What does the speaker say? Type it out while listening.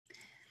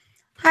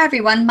Hi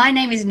everyone, my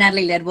name is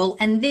Natalie Ledwell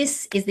and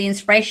this is The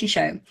Inspiration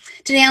Show.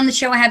 Today on the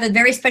show I have a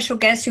very special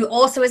guest who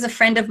also is a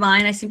friend of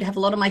mine. I seem to have a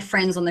lot of my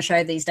friends on the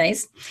show these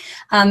days.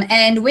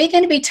 And we're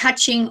going to be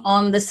touching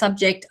on the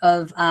subject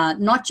of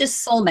not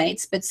just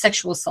soulmates, but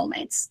sexual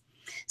soulmates.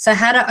 So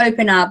how to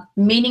open up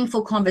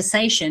meaningful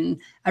conversation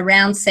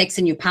around sex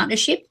in your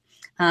partnership,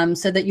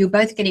 so that you're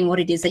both getting what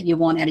it is that you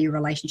want out of your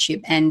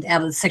relationship and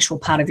out of the sexual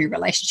part of your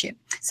relationship.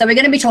 So we're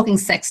going to be talking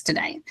sex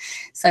today.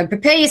 So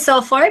prepare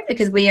yourself for it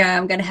because we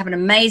are going to have an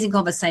amazing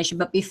conversation.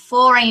 But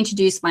before I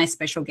introduce my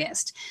special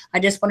guest, I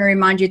just want to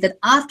remind you that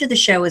after the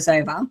show is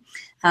over,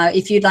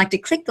 if you'd like to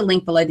click the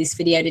link below this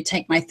video to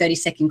take my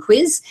 30-second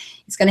quiz,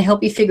 it's going to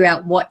help you figure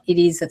out what it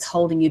is that's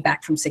holding you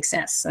back from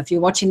success. So if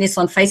you're watching this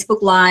on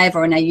Facebook Live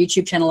or on our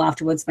YouTube channel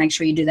afterwards, make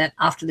sure you do that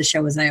after the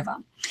show is over.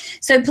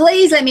 So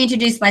please let me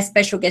introduce my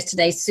special guest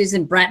today,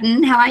 Susan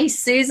Bratton. How are you,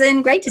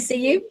 Susan? Great to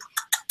see you.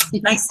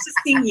 Nice to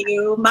see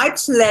you. My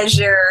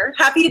pleasure.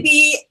 Happy to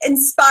be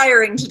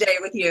inspiring today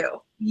with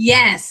you.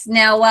 Yes.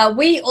 Now,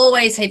 we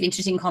always have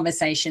interesting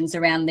conversations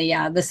around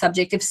the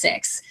subject of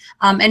sex,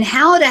 and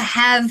how to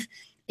have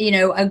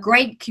a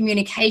great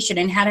communication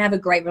and how to have a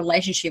great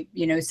relationship,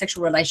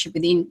 sexual relationship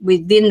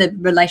within the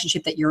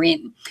relationship that you're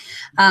in.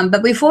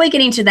 But before we get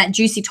into that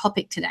juicy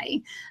topic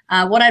today,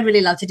 what I'd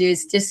really love to do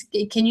is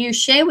can you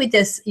share with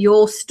us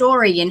your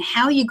story and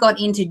how you got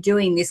into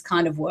doing this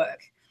kind of work?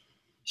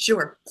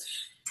 Sure.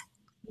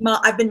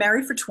 I've been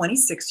married for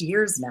 26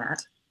 years,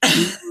 Nat.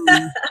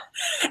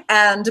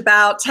 And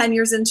about 10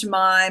 years into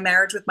my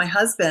marriage with my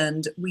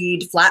husband,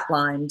 we'd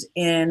flatlined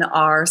in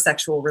our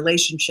sexual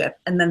relationship.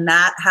 And then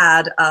that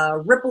had a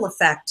ripple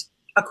effect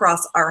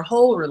across our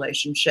whole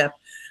relationship.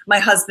 My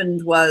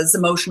husband was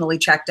emotionally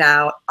checked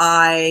out.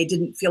 I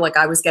didn't feel like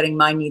I was getting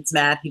my needs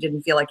met. He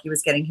didn't feel like he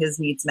was getting his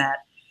needs met.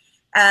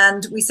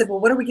 And we said, well,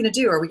 what are we going to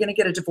do? Are we going to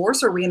get a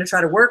divorce or are we going to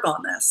try to work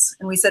on this?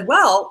 And we said,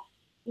 well,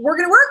 we're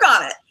going to work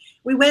on it.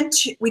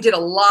 We did a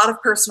lot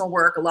of personal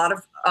work, a lot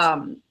of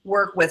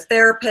work with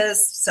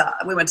therapists.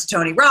 We went to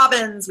Tony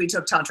Robbins. We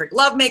took tantric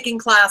lovemaking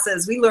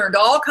classes. We learned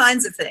all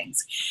kinds of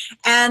things.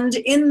 And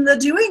in the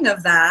doing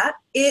of that,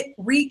 it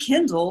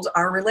rekindled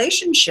our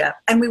relationship.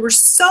 And we were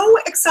so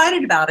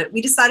excited about it.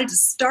 We decided to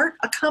start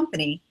a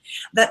company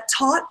that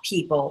taught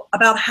people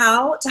about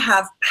how to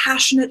have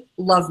passionate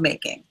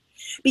lovemaking.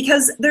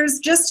 Because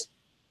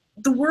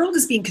the world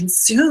is being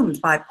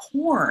consumed by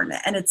porn,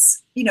 and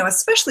it's,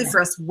 especially for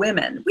us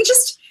women,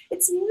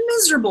 it's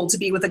miserable to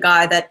be with a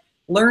guy that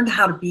learned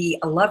how to be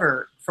a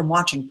lover from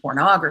watching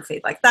pornography.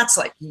 Like, that's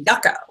like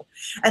yucko.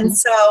 And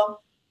so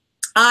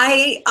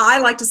I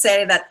like to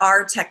say that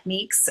our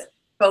techniques,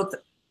 both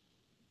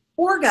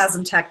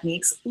orgasm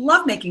techniques,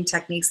 lovemaking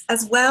techniques,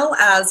 as well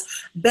as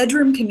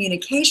bedroom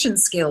communication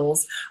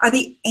skills, are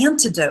the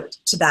antidote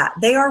to that.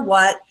 They are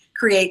what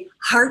create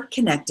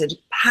heart-connected,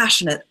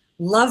 passionate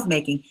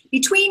lovemaking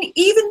between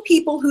even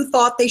people who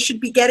thought they should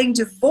be getting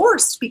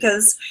divorced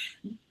because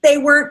they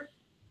weren't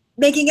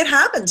making it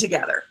happen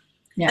together.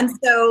 Yeah. And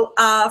so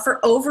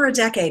for over a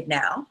decade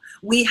now,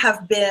 we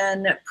have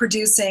been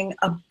producing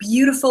a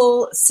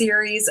beautiful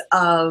series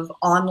of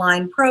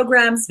online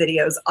programs,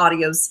 videos,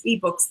 audios,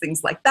 ebooks,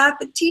 things like that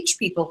teach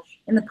people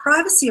in the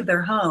privacy of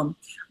their home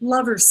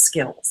lovers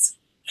skills.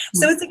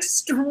 So it's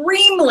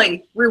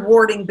extremely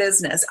rewarding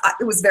business.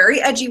 It was very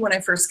edgy when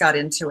I first got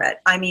into it.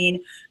 I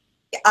mean,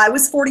 I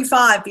was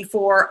 45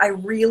 before I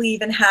really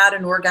even had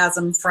an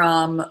orgasm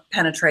from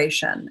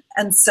penetration.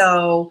 And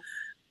so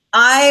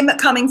I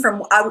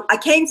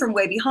came from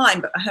way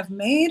behind, but I have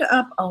made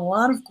up a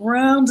lot of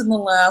ground in the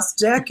last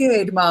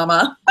decade,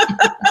 Mama.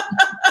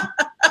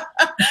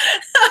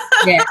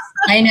 Yes,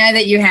 I know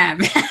that you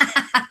have.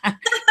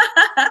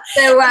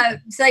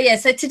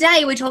 So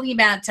today we're talking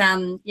about,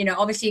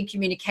 obviously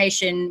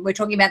communication. We're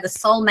talking about the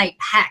Soulmate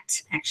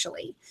Pact,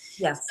 actually.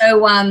 Yes.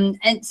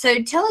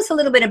 So tell us a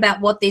little bit about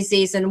what this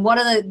is and what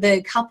are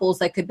the couples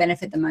that could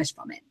benefit the most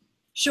from it.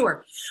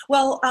 Sure.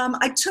 Well,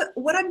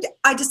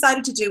 I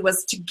decided to do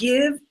was to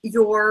give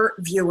your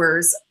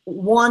viewers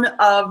one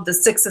of the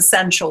 6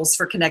 essentials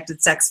for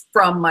connected sex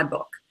from my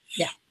book.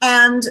 Yeah.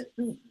 And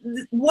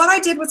what I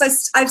did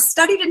was I've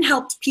studied and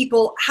helped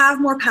people have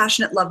more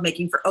passionate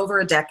lovemaking for over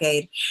a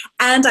decade.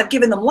 And I've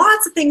given them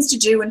lots of things to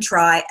do and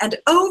try. And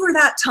over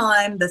that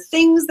time, the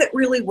things that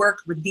really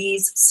worked were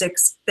these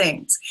 6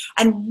 things.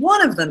 And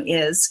one of them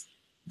is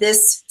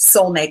this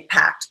Soulmate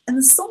Pact. And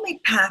the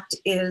Soulmate Pact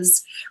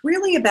is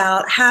really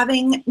about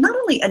having not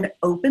only an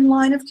open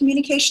line of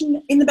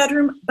communication in the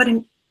bedroom, but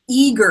an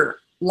eager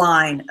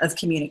line of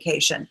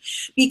communication.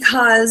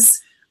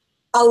 Because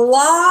a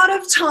lot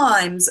of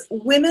times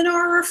women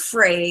are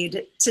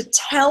afraid to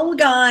tell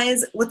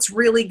guys what's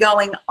really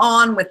going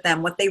on with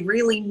them, what they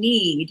really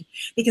need,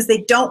 because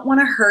they don't want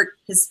to hurt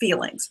his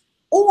feelings.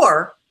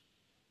 Or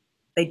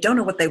they don't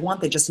know what they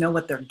want, they just know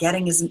what they're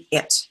getting isn't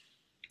it.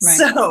 Right.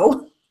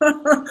 So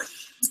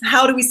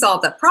how do we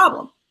solve that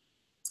problem?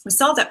 We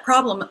solve that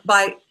problem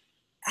by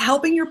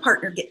helping your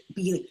partner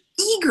be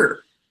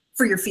eager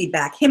for your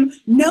feedback, him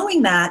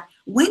knowing that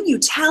when you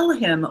tell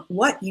him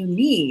what you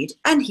need,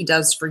 and he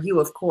does for you,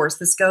 of course,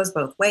 this goes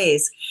both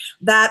ways,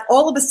 that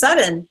all of a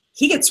sudden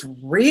he gets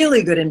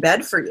really good in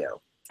bed for you.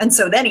 And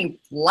so then he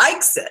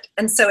likes it.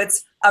 And so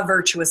it's a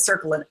virtuous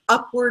circle, an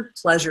upward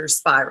pleasure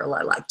spiral,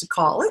 I like to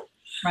call it.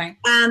 Right.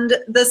 And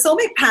the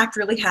Soulmate Pact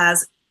really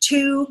has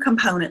two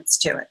components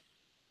to it.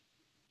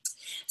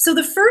 So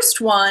the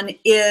first one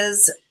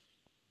is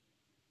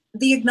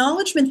the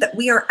acknowledgement that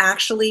we are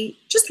actually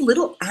just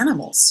little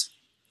animals.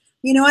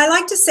 You know, I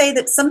like to say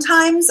that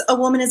sometimes a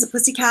woman is a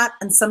pussycat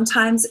and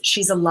sometimes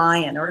she's a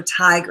lion or a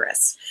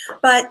tigress,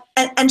 but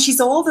and she's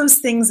all those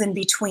things in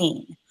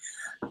between.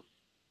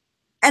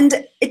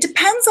 And it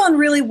depends on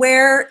really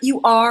where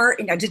you are.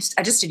 And I just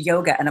did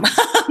yoga, and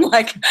I'm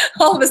like,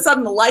 all of a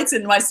sudden the lights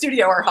in my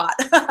studio are hot.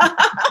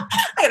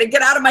 I gotta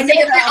get out of my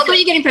yoga. I thought you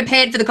were getting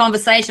prepared for the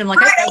conversation. I'm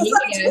like, okay, now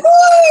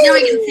we're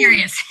getting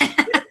serious.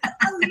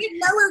 You didn't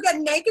know we were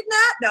getting naked,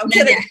 Nat? No, I'm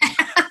kidding.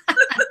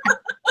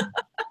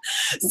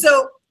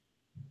 So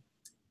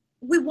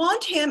we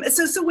want him.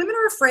 So women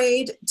are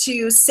afraid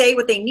to say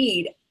what they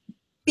need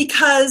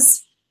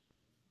because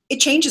it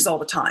changes all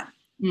the time.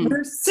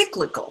 We're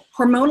cyclical,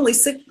 hormonally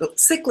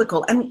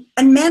cyclical, and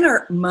men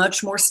are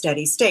much more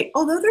steady state.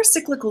 Although they're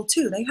cyclical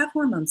too, they have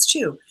hormones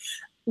too.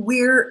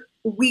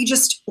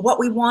 What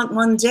we want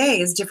one day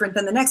is different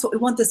than the next. What we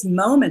want this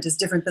moment is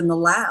different than the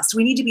last.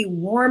 We need to be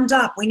warmed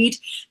up. We need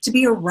to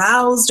be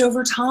aroused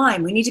over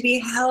time. We need to be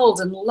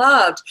held and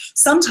loved.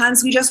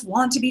 Sometimes we just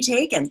want to be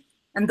taken.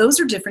 And those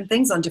are different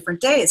things on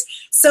different days.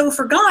 So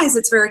for guys,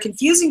 it's very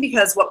confusing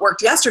because what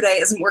worked yesterday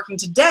isn't working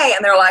today.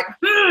 And they're like,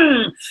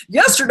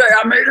 yesterday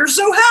I made her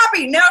so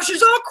happy. Now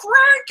she's all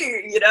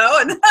cranky, you know?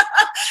 And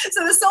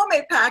so the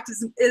Soulmate Pact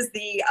is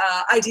the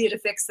idea to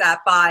fix that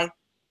by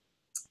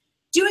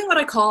doing what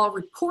I call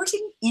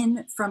reporting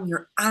in from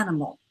your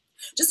animal.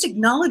 Just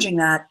acknowledging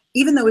that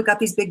even though we've got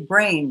these big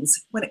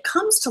brains, when it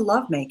comes to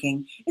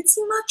lovemaking, it's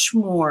much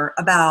more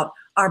about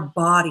our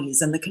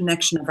bodies and the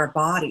connection of our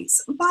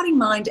bodies, body,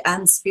 mind,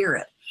 and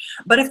spirit.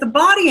 But if the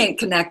body ain't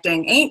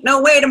connecting, ain't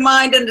no way to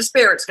mind and the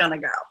spirit's gonna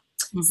go.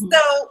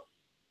 So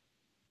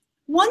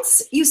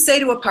once you say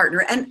to a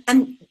partner,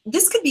 and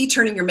this could be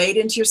turning your mate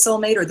into your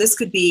soulmate, or this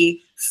could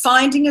be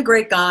finding a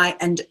great guy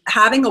and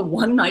having a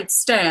one-night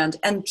stand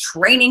and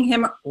training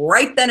him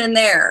right then and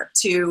there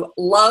to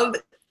love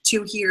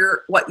to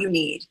hear what you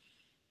need.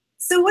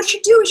 So what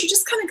you do is you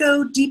just kind of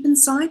go deep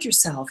inside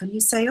yourself and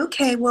you say,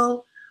 okay,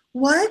 well,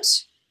 what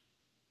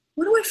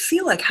do I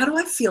feel like? How do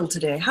I feel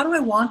today? How do I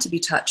want to be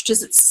touched?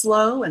 Is it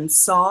slow and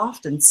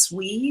soft and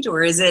sweet?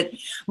 Or is it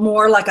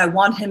more like I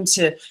want him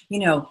to, you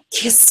know,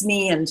 kiss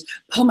me and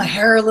pull my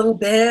hair a little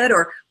bit?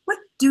 Or what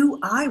do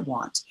I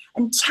want?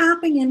 And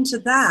tapping into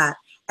that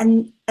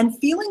and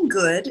feeling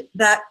good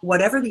that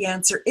whatever the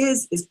answer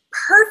is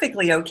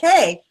perfectly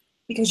okay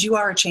because you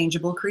are a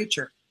changeable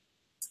creature.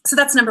 So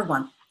that's number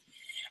one.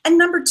 And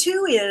number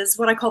two is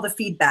what I call the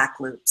feedback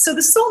loop. So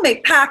the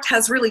Soulmate Pact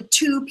has really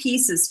two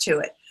pieces to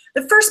it.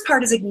 The first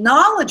part is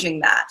acknowledging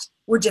that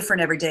we're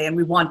different every day and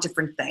we want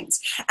different things.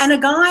 And a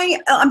guy,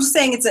 I'm just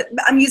saying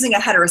I'm using a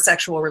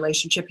heterosexual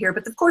relationship here,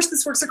 but of course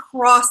this works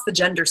across the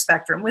gender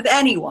spectrum with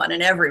anyone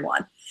and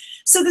everyone.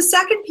 So the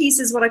second piece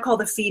is what I call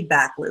the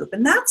feedback loop.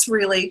 And that's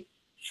really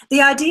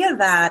the idea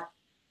that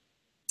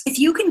if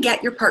you can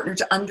get your partner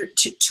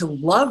to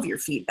love your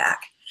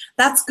feedback,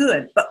 that's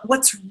good. But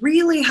what's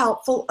really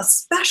helpful,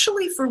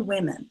 especially for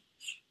women,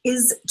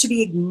 is to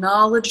be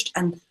acknowledged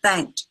and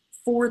thanked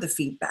for the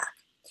feedback.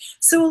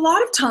 So a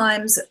lot of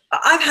times,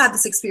 I've had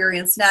this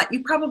experience, Nat,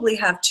 you probably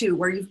have too,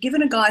 where you've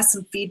given a guy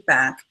some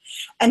feedback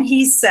and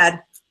he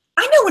said,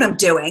 I know what I'm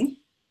doing.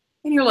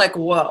 And you're like,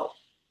 whoa,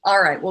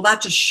 all right, well,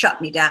 that just shut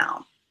me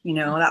down. You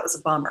know, that was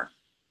a bummer.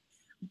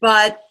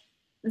 But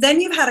then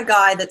you've had a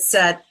guy that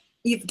said,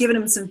 you've given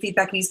him some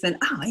feedback and he's been,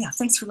 oh yeah,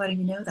 thanks for letting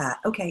me know that.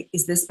 Okay,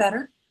 is this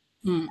better?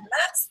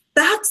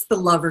 That's the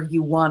lover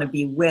you want to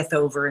be with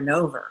over and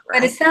over,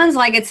 right? But it sounds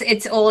like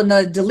it's all in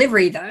the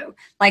delivery though,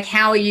 like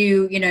how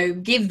you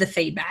give the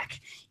feedback.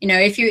 You know,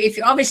 if you're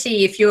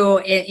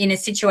in a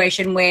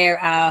situation where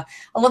a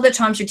lot of the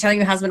times you're telling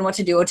your husband what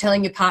to do or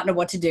telling your partner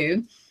what to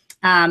do,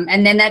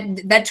 and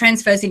then that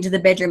transfers into the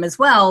bedroom as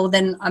well,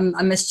 then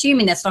I'm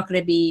assuming that's not going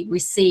to be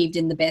received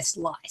in the best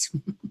light.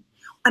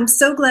 I'm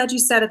so glad you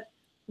said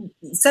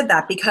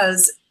that,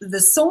 because the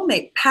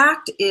Soulmate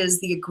Pact is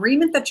the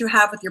agreement that you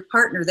have with your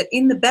partner that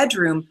in the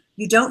bedroom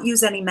you don't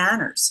use any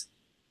manners.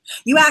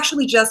 You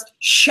actually just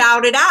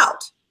shout it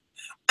out.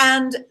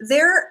 And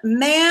they're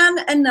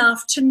man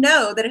enough to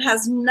know that it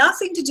has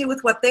nothing to do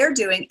with what they're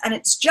doing, and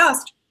it's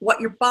just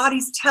what your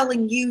body's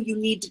telling you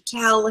need to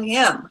tell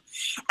him.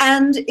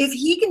 And if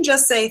he can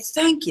just say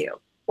thank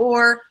you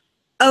or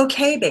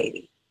okay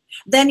baby,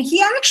 then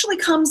he actually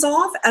comes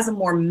off as a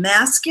more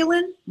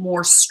masculine,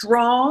 more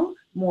strong,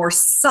 more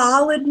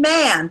solid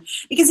man,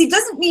 because he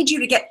doesn't need you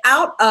to get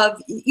out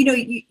of,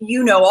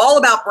 you know all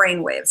about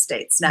brainwave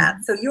states, Nat.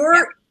 So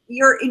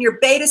you're in your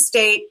beta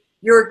state,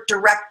 You're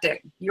directing,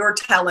 you're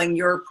telling,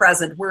 you're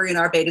present. We're in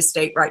our beta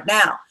state right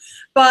now.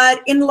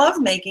 But in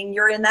lovemaking,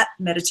 you're in that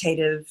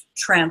meditative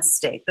trance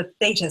state, the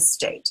theta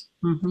state.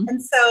 Mm-hmm.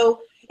 And so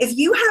if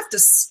you have to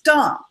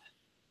stop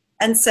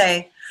and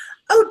say,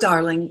 oh,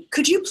 darling,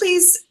 could you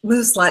please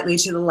move slightly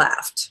to the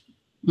left?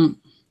 Mm.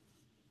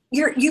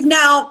 You've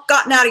now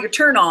gotten out of your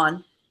turn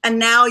on, and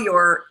now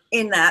you're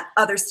in that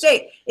other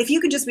state. If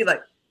you could just be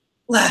like,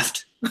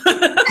 left.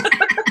 And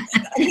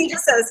he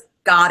just says,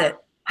 got it.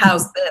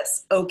 How's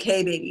this?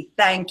 Okay, baby.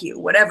 Thank you.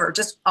 Whatever.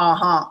 Just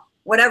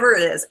whatever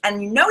it is.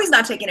 And you know he's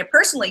not taking it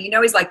personally. You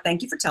know he's like,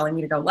 thank you for telling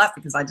me to go left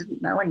because I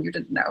didn't know and you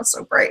didn't know.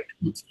 So great.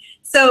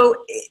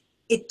 So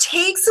it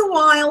takes a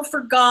while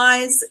for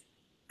guys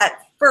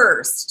at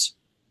first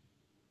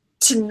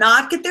to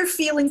not get their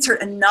feelings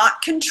hurt and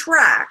not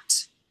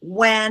contract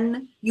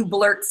when you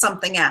blurt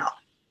something out.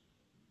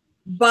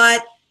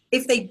 But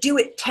if they do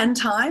it 10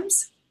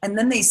 times and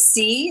then they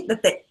see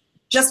that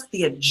just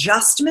the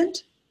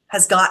adjustment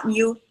has gotten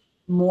you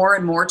more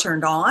and more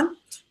turned on,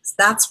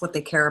 that's what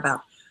they care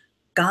about.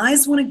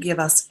 Guys want to give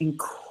us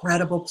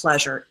incredible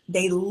pleasure.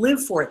 They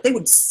live for it. They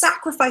would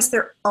sacrifice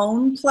their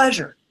own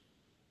pleasure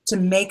to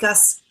make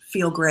us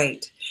feel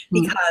great.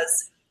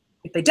 Because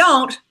if they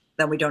don't,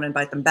 then we don't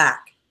invite them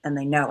back, and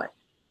they know it.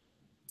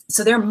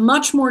 So they're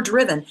much more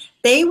driven.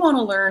 They want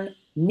to learn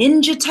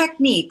ninja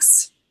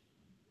techniques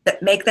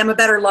that make them a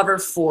better lover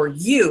for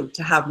you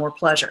to have more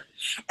pleasure.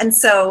 And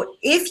so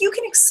if you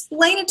can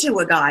explain it to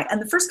a guy, and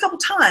the first couple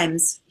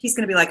times, he's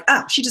going to be like,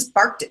 oh, she just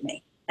barked at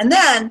me. And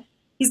then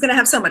he's going to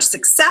have so much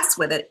success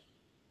with it.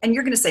 And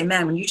you're going to say,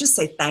 man, when you just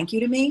say thank you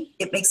to me,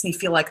 it makes me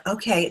feel like,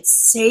 okay, it's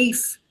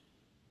safe.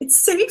 It's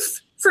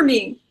safe for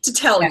me to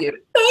tell you,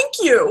 thank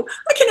you.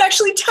 I can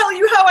actually tell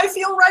you how I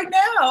feel right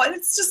now. And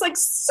it's just like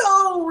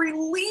so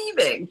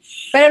relieving.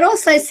 But it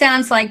also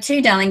sounds like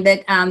too, darling,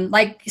 that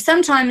like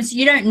sometimes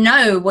you don't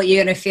know what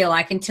you're going to feel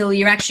like until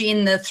you're actually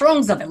in the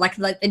throngs of it, like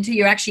until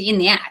you're actually in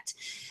the act.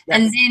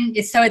 Yes. And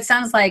then, so it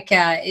sounds like,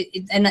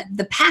 and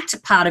the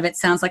pact part of it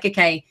sounds like,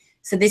 okay,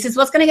 so this is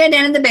what's going to go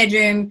down in the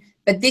bedroom,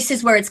 but this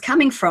is where it's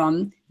coming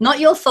from. Not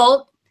your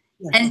fault.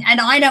 Yes. And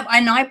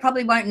I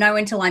probably won't know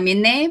until I'm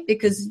in there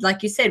because,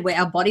 like you said, where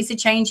our bodies are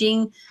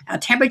changing, our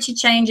temperature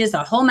changes,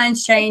 our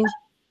hormones change.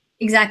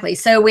 Exactly.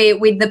 So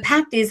the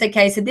pact is,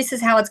 okay, so this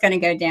is how it's going to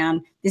go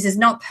down. This is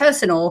not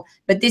personal,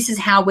 but this is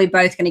how we're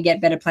both going to get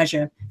better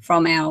pleasure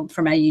from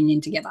our union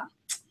together.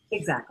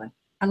 Exactly.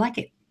 I like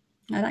it.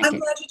 I'm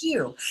glad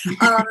you do.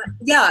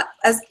 Yeah.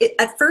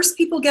 At first,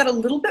 people get a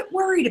little bit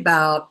worried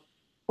about.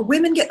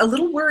 Women get a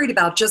little worried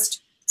about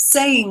just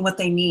saying what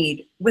they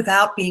need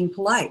without being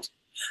polite.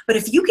 But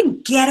if you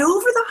can get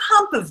over the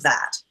hump of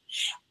that,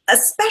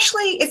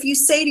 especially if you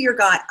say to your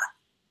guy,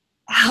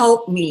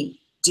 help me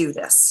do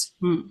this.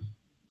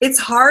 It's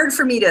hard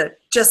for me to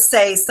just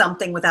say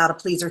something without a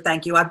please or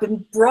thank you. I've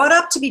been brought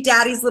up to be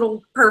daddy's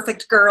little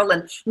perfect girl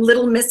and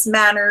little miss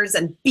manners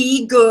and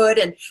be good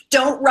and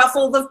don't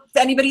ruffle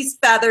anybody's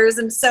feathers.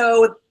 And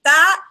so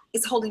that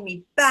is holding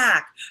me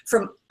back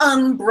from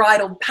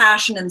unbridled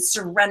passion and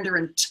surrender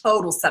and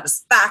total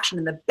satisfaction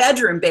in the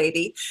bedroom,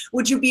 baby.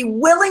 Would you be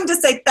willing to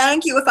say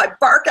thank you if I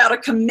bark out a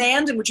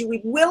command? And would you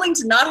be willing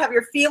to not have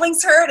your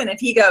feelings hurt? And if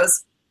he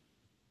goes,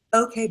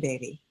 okay,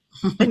 baby.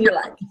 And you're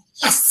like,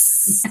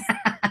 yes,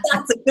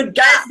 that's a good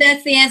guy.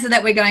 That's the answer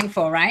that we're going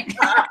for, right?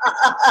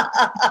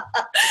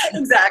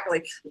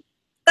 Exactly.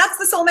 That's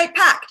the soulmate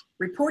pact.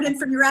 Report in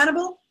from your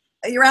animal,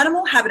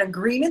 have an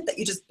agreement that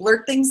you just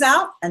blurt things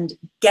out and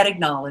get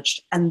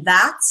acknowledged. And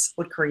that's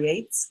what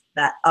creates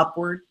that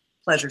upward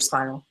pleasure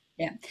spiral.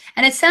 Yeah.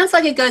 And it sounds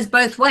like it goes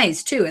both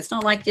ways too. It's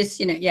not like just,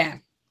 yeah,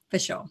 for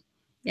sure.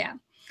 Yeah.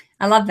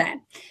 I love that.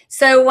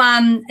 So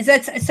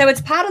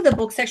it's part of the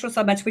book, Sexual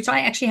Soulmates, which I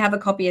actually have a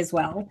copy as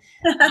well.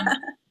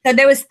 So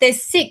there's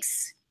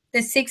six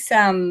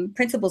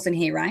principles in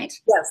here, right?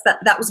 Yes,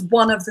 that was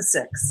one of the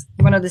six.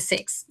 One of the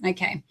six.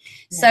 Okay.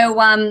 Yeah. So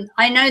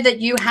I know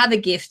that you have a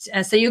gift.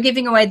 So you're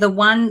giving away the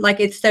one,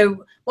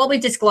 so what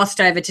we've just glossed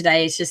over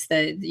today is just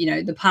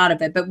the part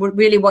of it, but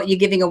really what you're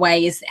giving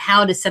away is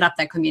how to set up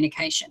that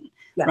communication,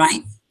 yes.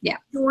 Right? Yeah.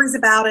 Stories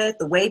about it,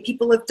 the way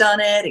people have done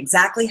it,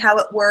 exactly how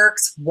it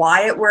works,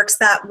 why it works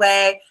that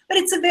way. But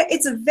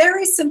it's a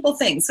very simple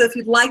thing. So if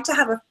you'd like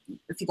to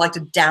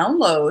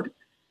download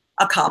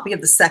a copy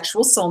of the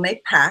Sexual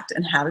Soulmate Pact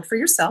and have it for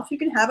yourself, you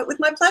can have it with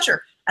my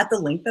pleasure at the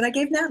link that I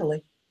gave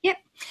Natalie. Yep.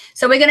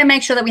 So we're going to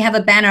make sure that we have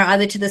a banner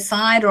either to the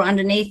side or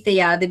underneath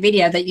the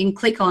video that you can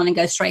click on and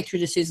go straight through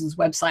to Susan's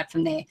website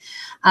from there.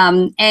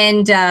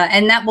 And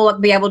that will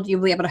be able to,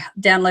 you'll be able to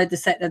download the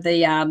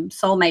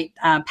Soulmate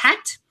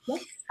Pact. Yep.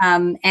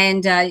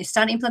 And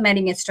start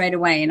implementing it straight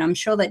away. And I'm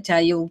sure that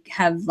you'll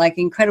have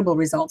incredible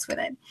results with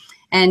it.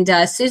 And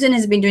Susan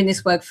has been doing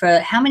this work for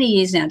how many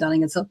years now,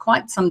 darling? It's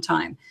quite some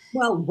time.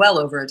 Well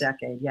over a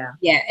decade, yeah.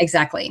 Yeah,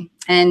 exactly.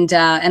 And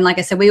like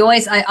I said,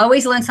 I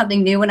always learn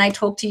something new when I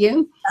talk to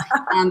you.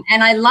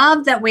 And I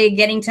love that we're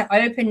getting to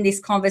open this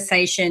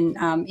conversation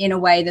in a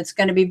way that's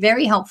going to be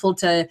very helpful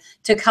to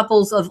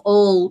couples of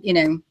all,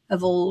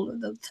 of all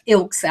the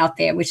ilks out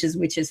there, which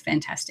is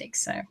fantastic.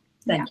 So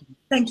Thank you.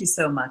 Thank you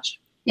so much.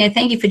 Yeah,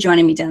 thank you for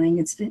joining me, darling.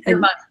 It's You're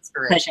my a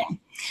inspiration. pleasure.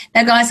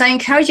 Now, guys, I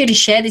encourage you to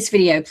share this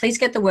video. Please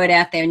get the word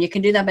out there, and you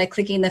can do that by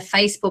clicking the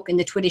Facebook and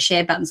the Twitter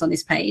share buttons on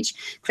this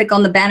page. Click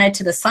on the banner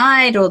to the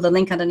side or the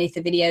link underneath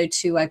the video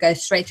to go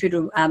straight through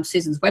to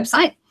Susan's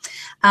website.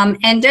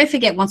 And don't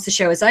forget, once the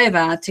show is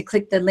over, to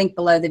click the link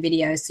below the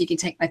video so you can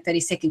take my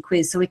 30-second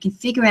quiz so we can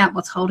figure out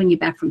what's holding you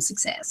back from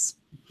success.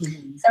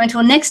 So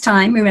until next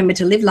time, remember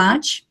to live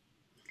large,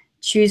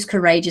 choose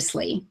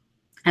courageously,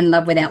 and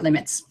love without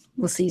limits.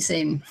 We'll see you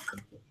soon.